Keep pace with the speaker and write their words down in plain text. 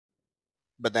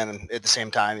but then at the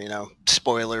same time, you know,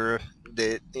 spoiler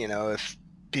that, you know, if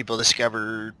people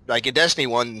discover, like in Destiny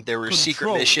 1, there were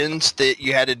secret missions that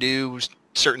you had to do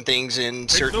certain things in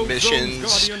certain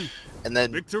missions, and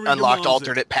then unlocked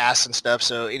alternate paths and stuff.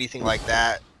 So anything like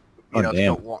that, you know, if you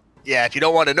don't want, if you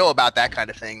don't want to know about that kind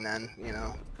of thing, then, you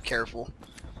know, careful.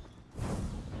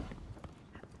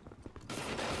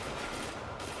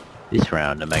 This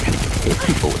round, I'm actually gonna hit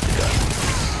people with the gun.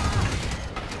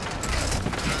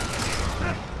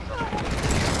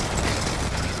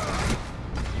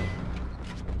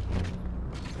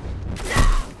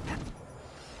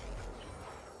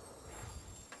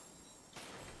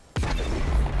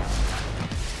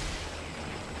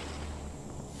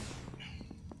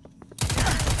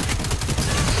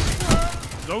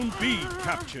 Zone B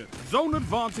captured. Zone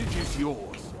advantage is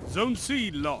yours. Zone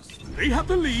C lost. They have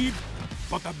the lead,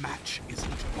 but the match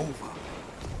isn't over.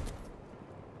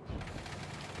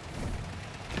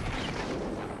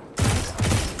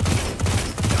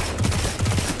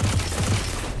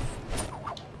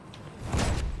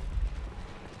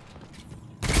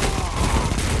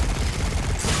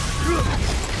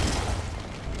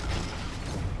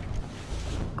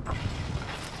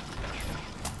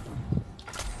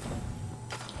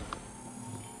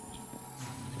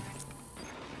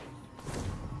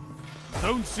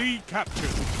 Zone C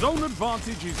captured. Zone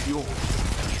advantage is yours.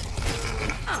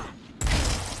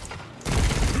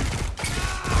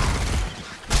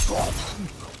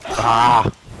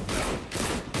 Ah!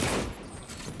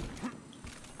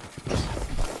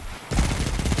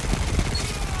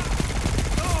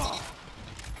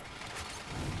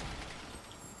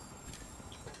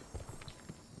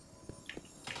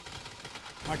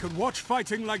 I could watch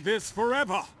fighting like this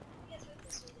forever.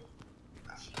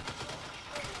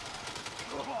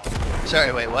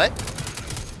 Sorry, wait, what?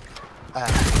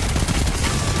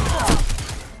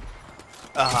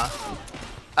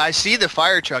 I see the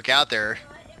fire truck out there.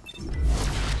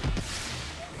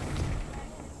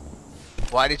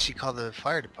 Why did she call the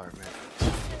fire department?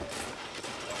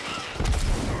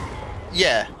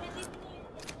 Yeah.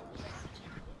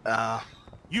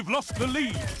 You've lost the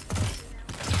lead.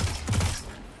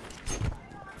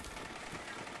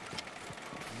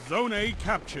 Zone A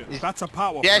captured. That's a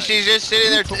power Yeah, play. she's just sitting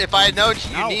there. If I had known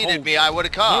you needed me, I would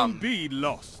have come. Zone B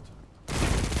lost.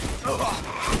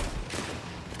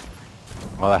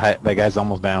 Well, that guy's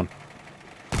almost down.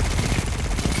 Nice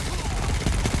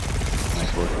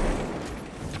work.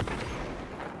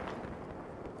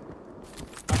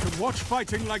 I could watch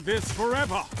fighting like this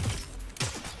forever.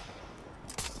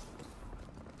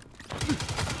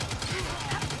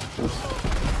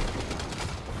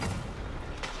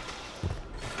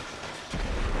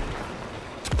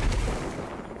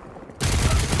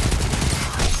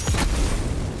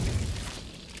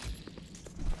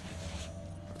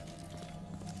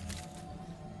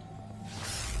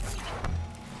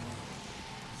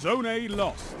 Zone A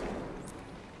lost.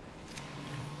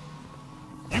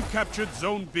 You captured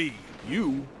Zone B.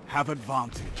 You have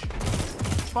advantage.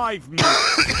 5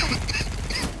 minutes.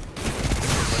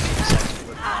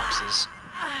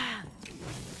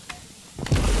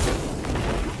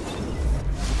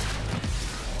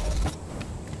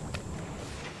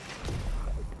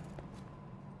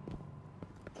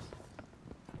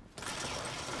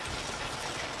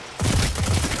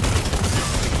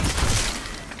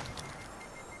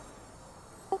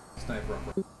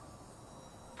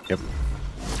 Yep.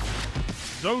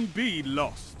 Zone B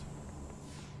lost.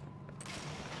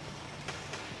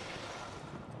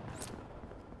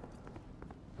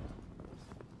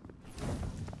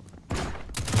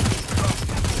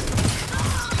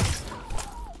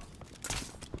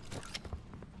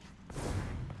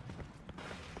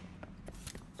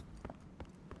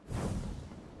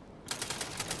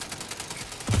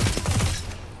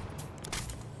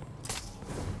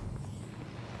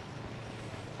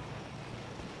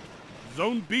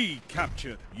 Zone B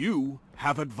captured. You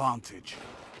have advantage.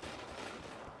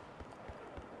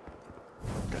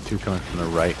 Got two coming from the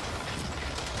right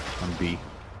on B.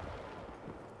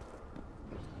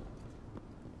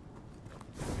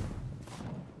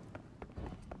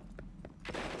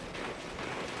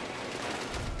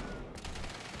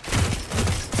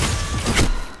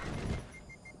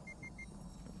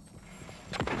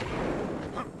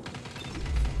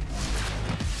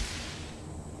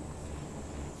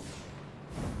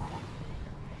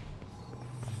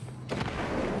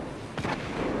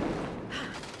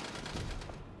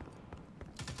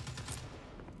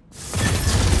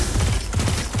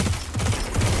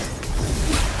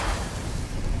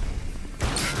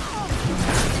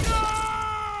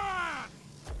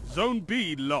 Zone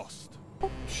B lost.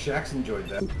 Shax enjoyed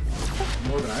that.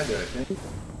 More than I did, I think.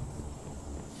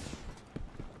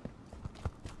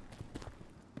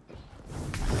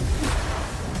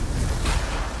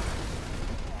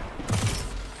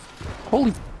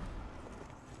 Holy...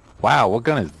 Wow, what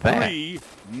gun is that? 3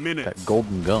 minutes. That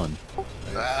golden gun.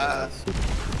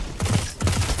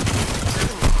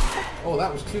 Oh,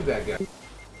 that was 2 bad guys.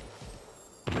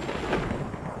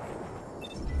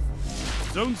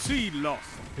 Zone C lost.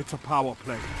 It's a power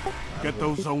play. Get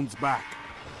those zones back.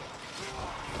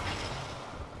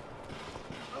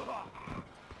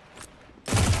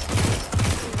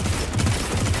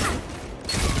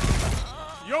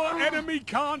 Your enemy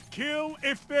can't kill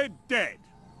if they're dead.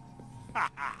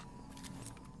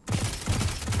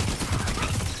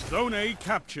 Zone A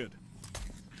captured.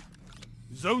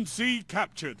 Zone C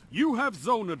captured. You have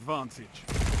zone advantage.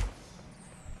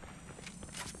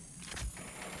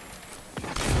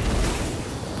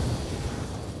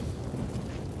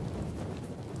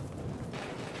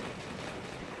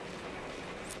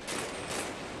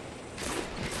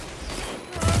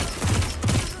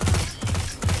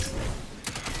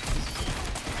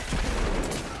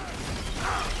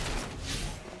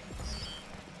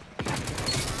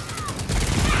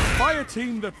 Fire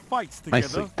team that fights together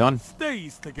Nicely done.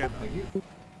 stays together. Thank you.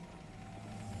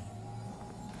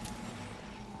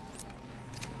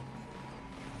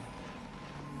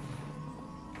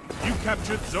 You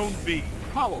captured Zone B.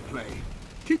 Power play.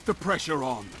 Keep the pressure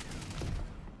on.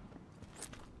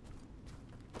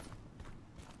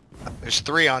 There's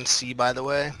 3 on C, by the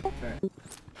way. Okay.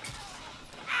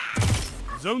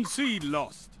 Zone C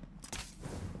lost.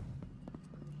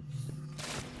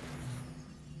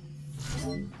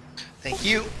 Thank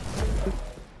you.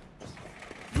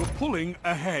 You're pulling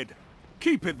ahead.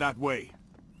 Keep it that way.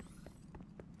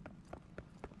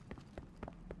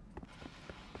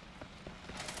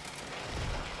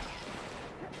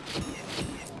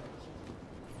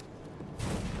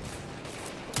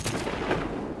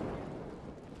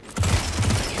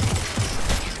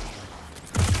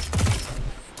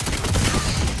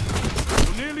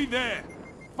 You're nearly there.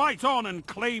 Fight on and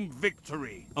claim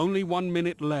victory. Only 1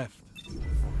 minute left.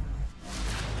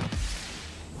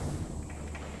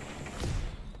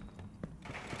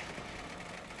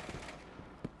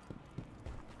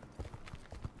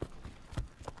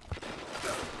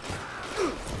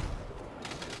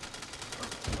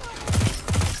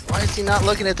 Why is he not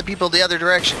looking at the people the other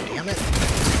direction? Damn it.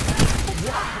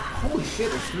 Holy shit,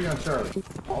 there's 3 on Charlie.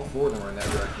 All 4 of them are in that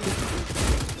direction.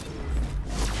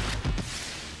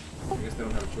 I guess they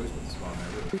don't have a choice but to spawn there,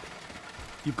 really.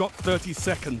 You've got 30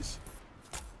 seconds.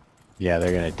 Yeah,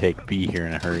 they're gonna take B here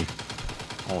in a hurry.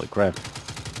 Holy crap.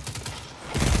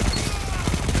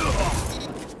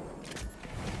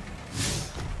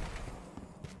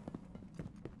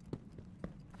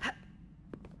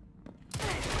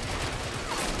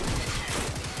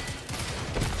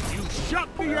 You shut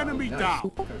the enemy Nice.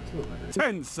 down. Got 2 of them.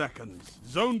 10 seconds.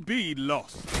 Zone B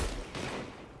lost.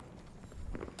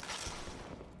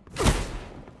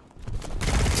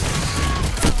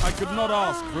 I could not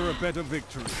ask for a better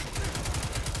victory.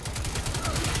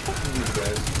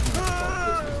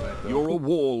 You're a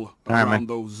wall Alright, around man.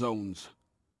 those zones.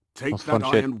 Take That's that fun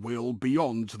shit. iron will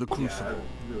beyond the Yeah, crucible. I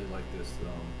really like this.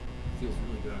 Feels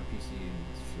really good on PC and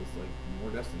it feels like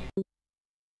more Destiny.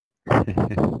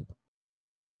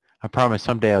 I promise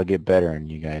someday I'll get better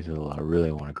and you guys will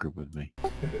really want to group with me.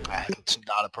 It's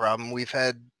not a problem. We've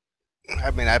had...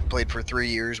 I mean, I've played for 3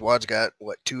 years. Wad's got,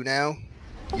 what, 2 now?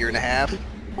 Year and a half? And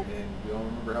we all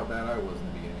remember how bad I was in